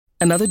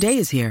Another day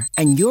is here,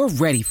 and you're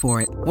ready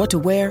for it. What to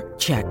wear?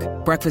 Check.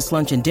 Breakfast,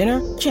 lunch, and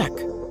dinner? Check.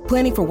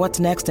 Planning for what's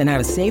next and how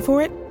to save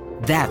for it?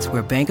 That's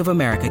where Bank of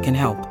America can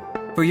help.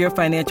 For your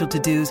financial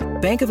to-dos,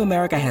 Bank of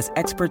America has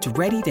experts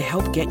ready to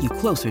help get you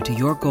closer to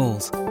your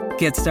goals.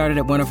 Get started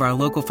at one of our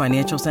local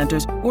financial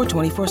centers or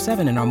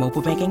 24/7 in our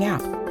mobile banking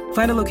app.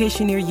 Find a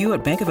location near you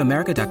at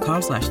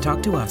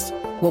bankofamerica.com/talktous.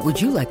 What would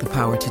you like the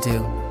power to do?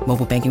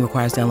 Mobile banking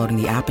requires downloading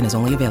the app and is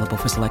only available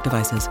for select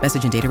devices.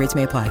 Message and data rates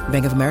may apply.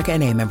 Bank of America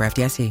N.A., member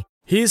FDIC.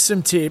 Here's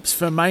some tips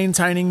for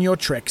maintaining your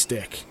Trex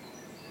deck.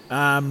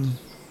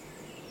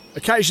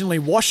 Occasionally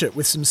wash it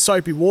with some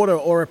soapy water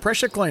or a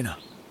pressure cleaner.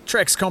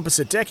 Trex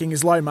composite decking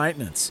is low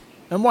maintenance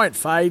and won't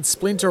fade,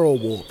 splinter or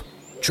warp.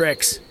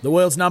 Trex, the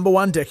world's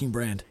 #1 decking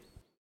brand.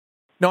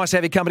 Nice to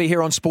have your company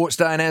here on Sports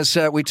Day, and as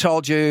we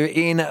told you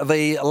in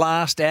the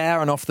last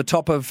hour and off the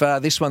top of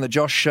this one that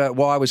Josh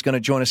Y was going to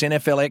join us,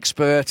 NFL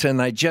expert, and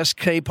they just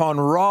keep on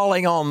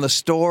rolling on the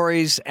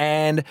stories,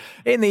 and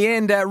in the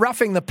end,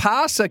 roughing the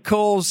passer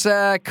calls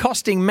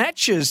costing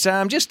matches.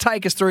 Just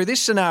take us through this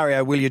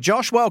scenario, will you,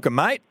 Josh? Welcome,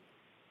 mate.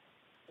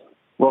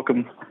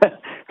 Welcome.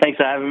 Thanks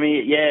for having me.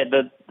 Yeah,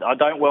 I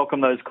don't welcome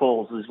those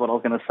calls is what I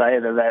was going to say.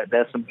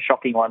 There's some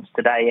shocking ones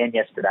today and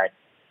yesterday,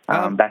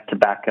 back to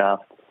back.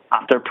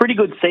 After a pretty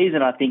good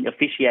season, I think,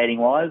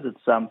 officiating-wise,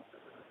 it's a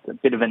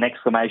bit of an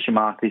exclamation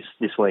mark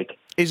this week.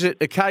 Is it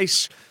a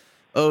case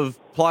of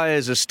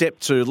players a step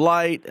too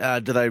late?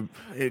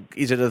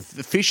 Is it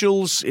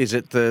officials? Is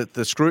it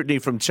the scrutiny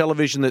from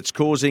television that's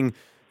causing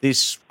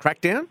this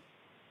crackdown?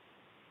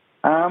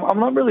 I'm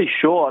not really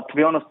sure. To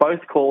be honest,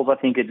 both calls, I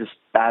think, are just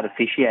bad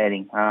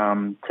officiating.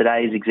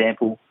 Today's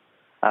example,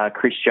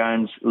 Chris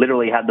Jones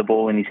literally had the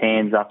ball in his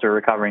hands after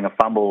recovering a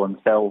fumble and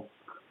fell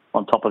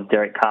on top of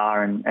Derek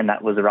Carr, and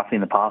that was a roughing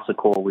the passer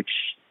call, which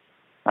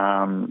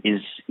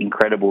is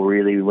incredible,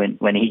 really,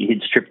 when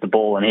he'd stripped the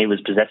ball and he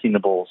was possessing the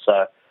ball.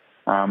 So,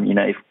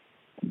 if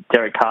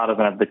Derek Carr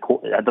doesn't have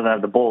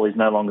the ball, he's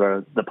no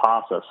longer the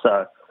passer.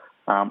 So,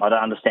 I don't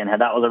understand how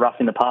that was a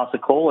roughing the passer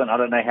call, and I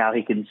don't know how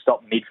he can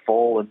stop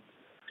mid-fall and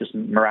just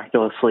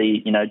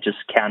miraculously,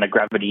 just counter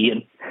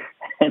gravity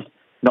and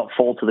not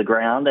fall to the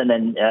ground. And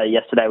then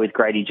yesterday with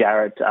Grady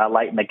Jarrett,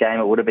 late in the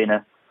game, it would have been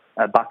a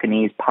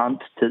Buccaneers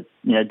punt to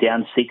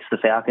down 6 the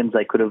Falcons.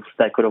 They could have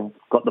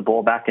got the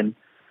ball back and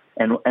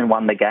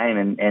won the game,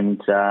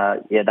 and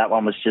that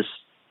one was just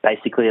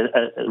basically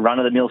a run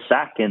of the mill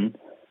sack, and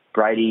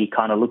Brady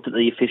kind of looked at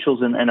the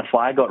officials and a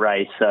flag got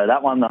raised. So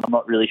that one, I'm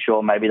not really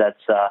sure. Maybe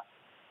that's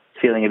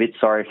feeling a bit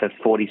sorry for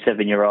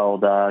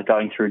 47-year-old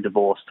going through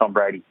divorce, Tom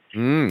Brady.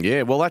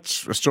 Yeah, well,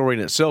 that's a story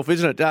in itself,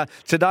 isn't it?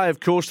 Today, of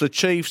course, the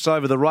Chiefs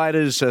over the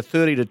Raiders,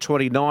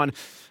 30-29.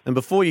 And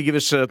before you give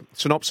us a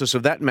synopsis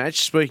of that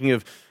match, speaking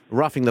of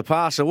roughing the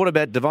passer, what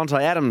about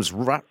Devontae Adams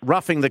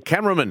roughing the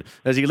cameraman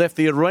as he left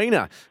the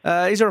arena?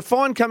 Is there a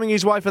fine coming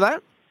his way for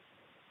that?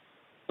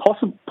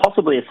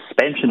 Possibly a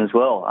suspension as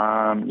well.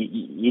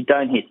 You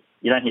don't hit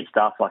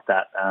stuff like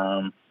that.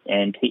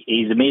 And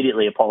he's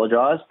immediately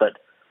apologised, but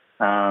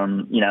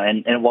and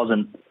it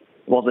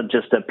wasn't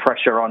just a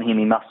pressure on him.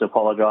 He must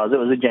apologise. It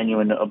was a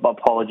genuine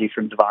apology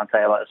from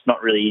Devontae. It's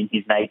not really in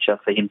his nature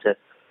for him to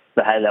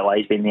behave that way.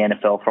 He's been in the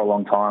NFL for a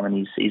long time,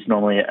 and he's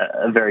normally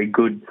a very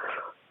good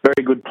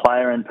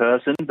player in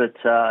person. But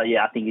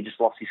I think he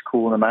just lost his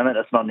cool in the moment.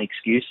 That's not an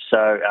excuse. So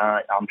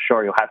I'm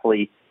sure he'll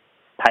happily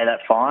pay that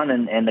fine,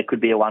 and there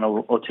could be a 1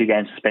 or 2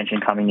 game suspension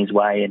coming his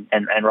way,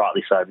 and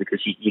rightly so, because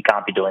you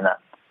can't be doing that.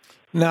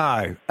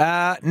 No.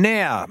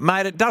 Now,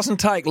 mate, it doesn't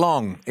take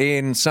long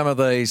in some of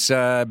these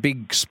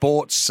big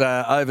sports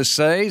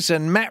overseas,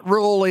 and Matt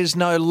Rule is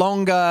no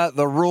longer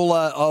the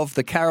ruler of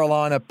the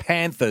Carolina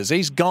Panthers.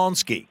 He's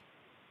Gonski.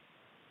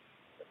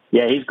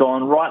 Yeah, he's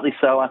gone, rightly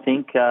so, I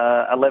think.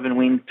 11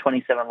 wins,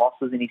 27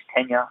 losses in his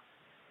tenure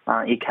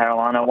in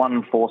Carolina,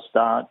 1-4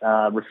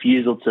 start,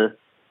 refusal to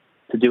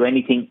do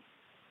anything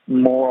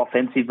more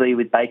offensively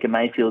with Baker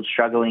Mayfield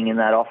struggling in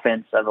that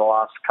offense over the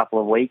last couple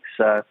of weeks.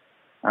 So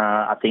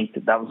I think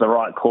that was the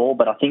right call.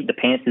 But I think the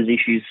Panthers'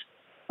 issues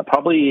are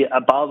probably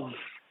above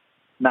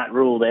Matt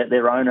Rule.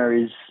 Their owner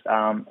has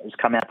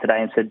come out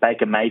today and said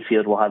Baker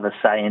Mayfield will have a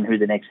say in who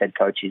the next head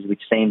coach is,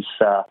 which seems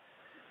a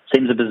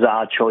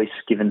bizarre choice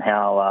given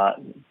how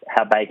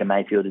Baker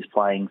Mayfield is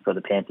playing for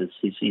the Panthers.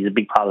 He's a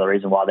big part of the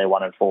reason why they're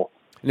 1-4.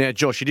 Now,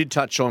 Josh, you did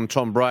touch on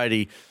Tom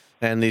Brady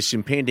and this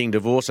impending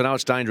divorce. I know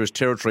it's dangerous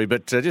territory,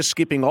 but just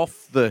skipping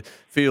off the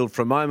field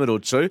for a moment or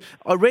two,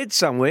 I read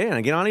somewhere, and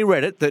again, I only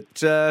read it,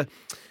 that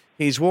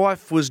his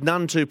wife was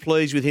none too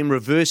pleased with him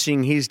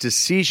reversing his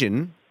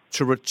decision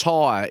to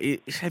retire.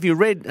 Have you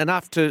read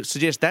enough to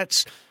suggest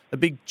that's a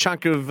big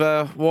chunk of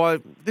why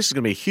this is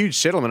going to be a huge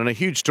settlement and a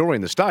huge story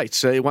in the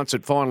States once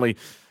it finally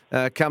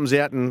comes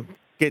out and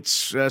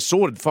gets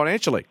sorted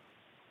financially?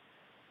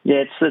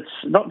 Yeah, it's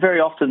not very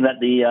often that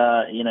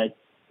the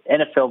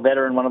NFL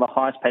veteran, one of the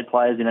highest paid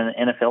players in an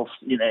NFL,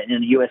 in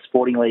a US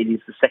sporting league, is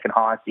the second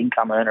highest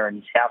income earner in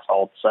his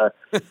household. So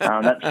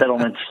that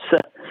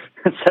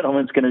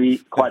settlement's going to be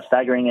quite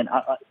staggering. And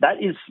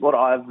that is what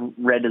I've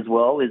read as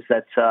well, is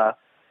that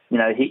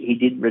he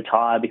did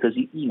retire because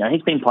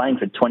he's been playing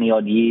for 20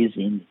 odd years.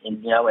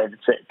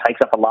 It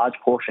takes up a large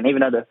portion.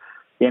 Even though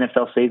the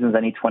NFL season's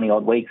only 20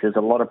 odd weeks, there's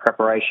a lot of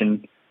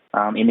preparation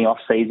in the off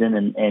season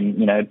and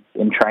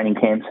in training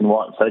camps and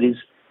what. So it is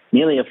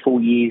nearly a full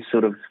year's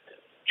sort of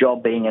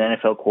job being an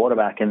NFL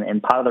quarterback.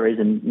 And part of the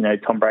reason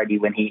Tom Brady,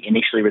 when he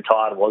initially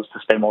retired, was to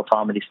spend more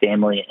time with his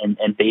family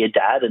and be a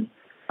dad.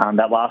 And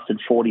that lasted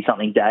 40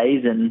 something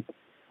days, and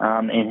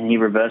he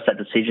reversed that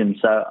decision.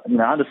 So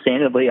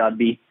understandably, I'd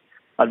be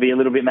a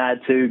little bit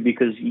mad too,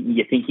 because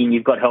you're thinking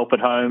you've got help at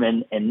home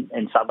and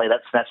suddenly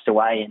that's snatched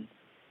away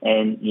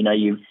and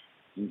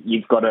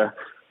you've got to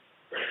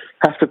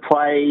have to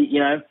play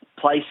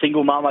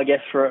single mum, I guess,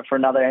 for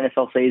another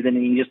NFL season,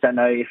 and you just don't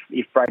know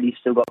if Brady's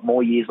still got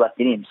more years left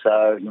in him.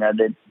 So,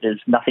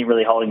 there's nothing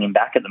really holding him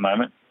back at the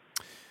moment.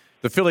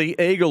 The Philly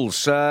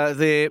Eagles,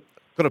 they've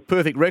got a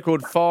perfect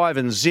record,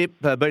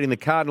 5-0, beating the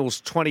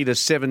Cardinals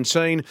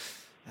 20-17.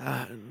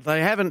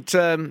 They haven't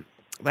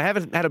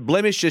had a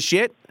blemish just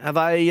yet. Are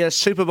they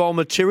Super Bowl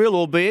material,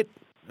 albeit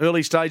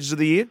early stages of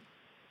the year?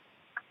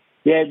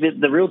 Yeah,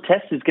 the real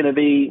test is going to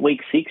be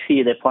Week 6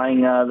 here. They're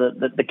playing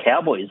the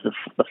Cowboys,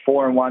 the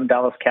 4-1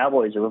 Dallas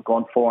Cowboys, who have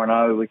gone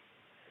 4-0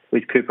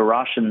 with Cooper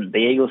Rush. And the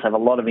Eagles have a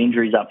lot of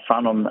injuries up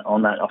front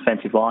on that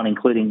offensive line,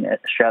 including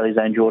Australia's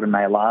own Jordan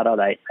Mailata.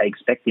 They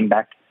expect him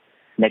back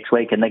next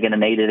week, and they're going to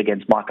need it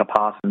against Micah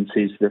Parsons,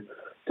 who's the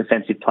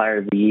Defensive Player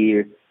of the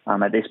Year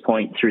at this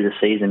point through the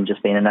season,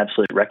 just being an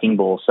absolute wrecking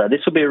ball. So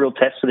this will be a real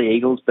test for the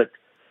Eagles. But,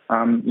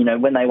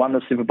 when they won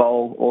the Super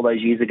Bowl all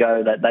those years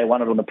ago, that they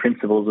won it on the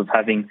principles of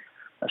having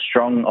a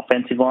strong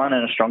offensive line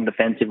and a strong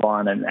defensive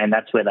line, and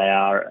that's where they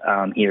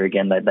are here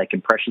again. They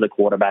can pressure the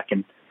quarterback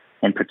and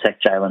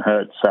protect Jalen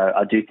Hurts. So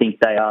I do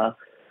think they are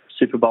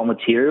Super Bowl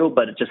material,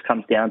 but it just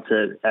comes down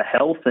to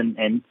health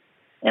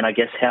and I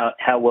guess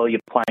how well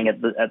you're playing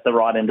at the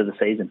right end of the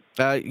season.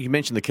 You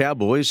mentioned the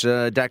Cowboys,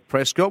 Dak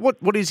Prescott.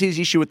 What is his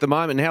issue at the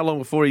moment, and how long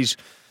before he's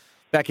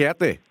back out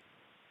there?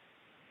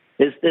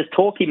 There's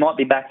talk he might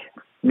be back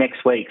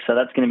next week, so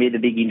that's going to be the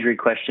big injury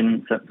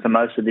question for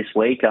most of this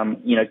week.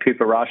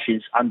 Cooper Rush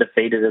is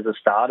undefeated as a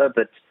starter,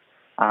 but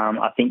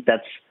I think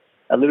that's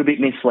a little bit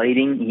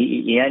misleading.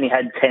 He only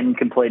had 10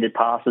 completed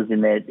passes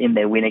in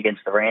their win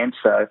against the Rams,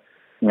 so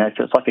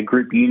it's like a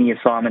group uni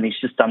assignment. He's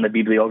just done the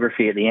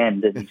bibliography at the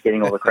end, and he's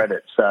getting all the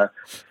credit. So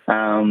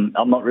I'm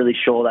not really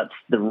sure that's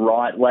the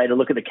right way to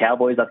look at the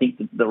Cowboys. I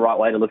think the right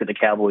way to look at the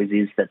Cowboys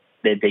is that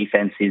their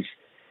defense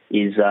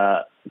is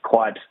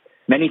quite.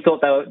 Many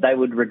thought they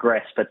would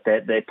regress, but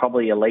they're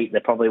probably elite. They're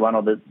probably one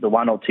of the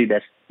one or two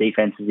best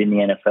defenses in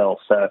the NFL.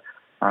 So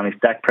if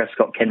Dak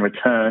Prescott can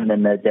return,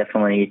 then they're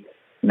definitely,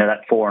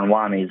 that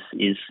 4-1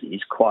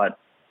 is quite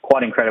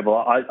incredible.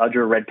 I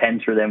drew a red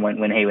pen through them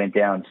when he went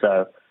down.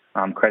 So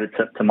credit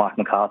to Mike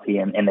McCarthy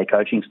and their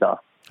coaching staff.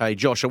 Hey,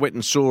 Josh, I went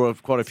and saw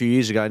quite a few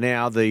years ago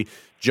now the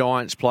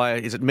Giants player,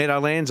 is it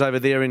Meadowlands over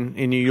there in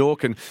New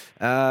York, and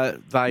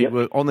they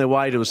were on their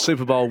way to a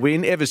Super Bowl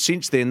win. Ever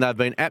since then, they've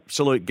been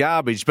absolute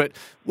garbage. But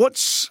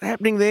what's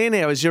happening there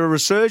now? Is there a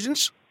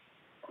resurgence?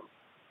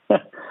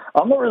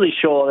 I'm not really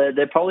sure.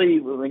 They're probably,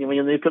 when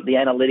you look at the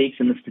analytics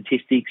and the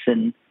statistics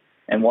and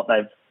what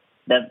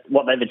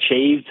they've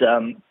achieved,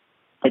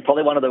 they're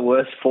probably one of the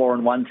worst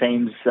 4-1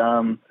 teams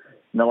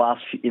in the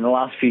last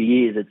few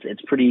years.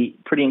 It's pretty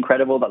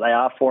incredible that they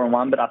are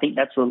 4-1, but I think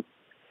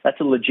that's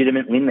a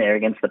legitimate win there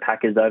against the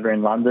Packers over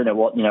in London. It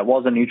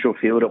was a neutral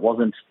field. It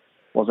wasn't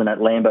at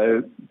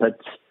Lambeau, but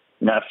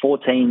a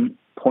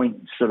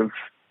 14-point sort of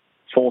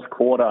fourth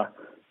quarter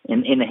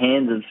in the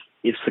hands of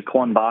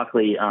Saquon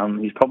Barkley.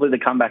 He's probably the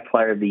comeback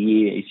player of the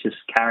year. He's just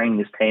carrying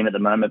this team at the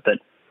moment. But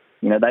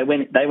they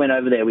went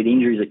over there with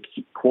injuries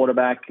at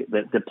quarterback,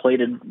 the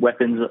depleted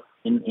weapons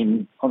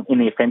in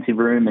the offensive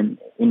room and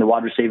in the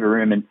wide receiver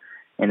room, and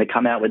to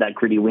come out with that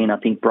gritty win. I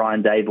think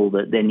Brian Dable,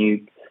 their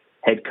new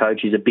head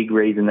coach, is a big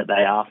reason that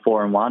they are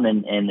 4-1,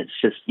 and it's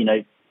just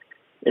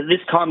at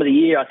this time of the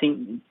year, I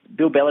think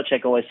Bill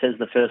Belichick always says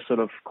the first sort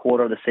of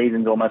quarter of the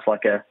season is almost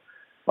like a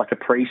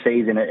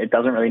pre-season. It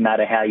doesn't really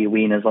matter how you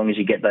win as long as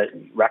you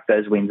rack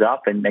those wins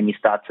up, and then you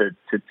start to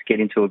get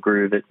into a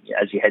groove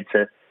as you head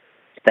to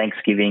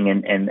Thanksgiving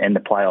and the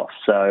playoffs.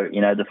 So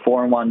the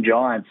 4-1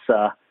 Giants,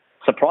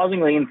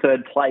 surprisingly in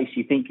third place.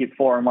 You think at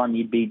 4-1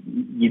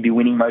 you'd be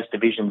winning most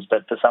divisions,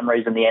 but for some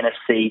reason the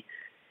NFC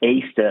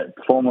East,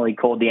 formerly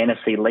called the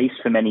NFC Least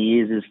for many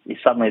years, is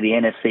suddenly the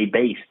NFC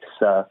Beast.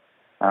 So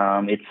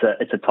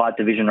it's a tight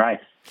division race.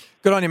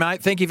 Good on you,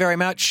 mate. Thank you very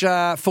much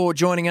for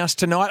joining us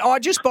tonight.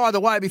 Just by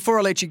the way, before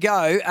I let you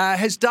go,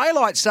 has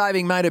daylight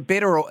saving made it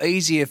better or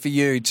easier for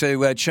you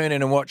to tune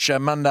in and watch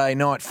Monday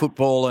Night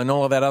Football and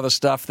all of that other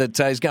stuff that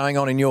is going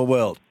on in your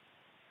world?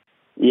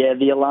 Yeah,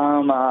 the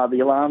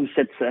alarm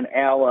sets an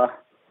hour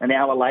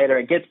later.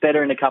 It gets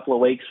better in a couple of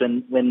weeks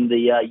when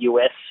the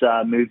US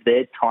move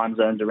their time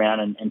zones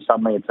around, and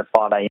suddenly it's a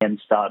 5 a.m.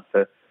 start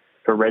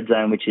for Red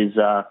Zone, which is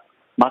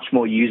much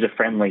more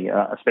user-friendly,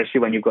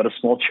 especially when you've got a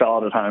small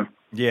child at home.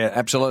 Yeah,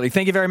 absolutely.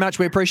 Thank you very much.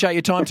 We appreciate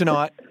your time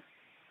tonight.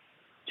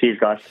 Cheers,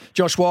 guys.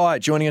 Josh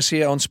Wyatt joining us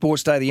here on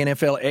Sports Day, the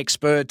NFL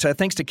expert.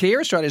 Thanks to Kia,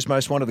 Australia's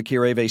most wanted, the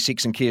Kia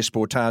EV6 and Kia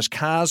Sportage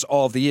Cars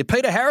of the Year.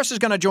 Peter Harris is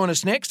going to join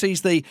us next.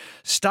 He's the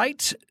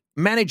state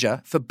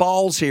manager for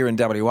bowls here in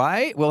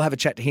WA. We'll have a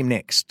chat to him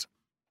next.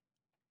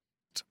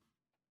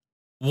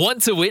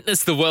 Want to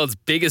witness the world's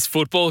biggest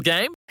football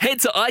game? Head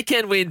to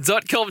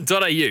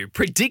iCanWin.com.au,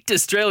 predict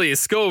Australia's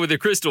score with a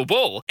crystal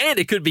ball, and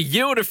it could be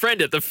you and a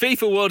friend at the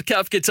FIFA World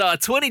Cup Qatar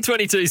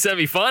 2022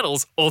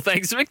 semi-finals, all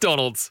thanks to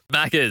McDonald's.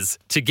 Maccas,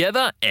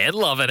 together and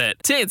loving it.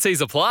 TNCs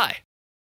apply.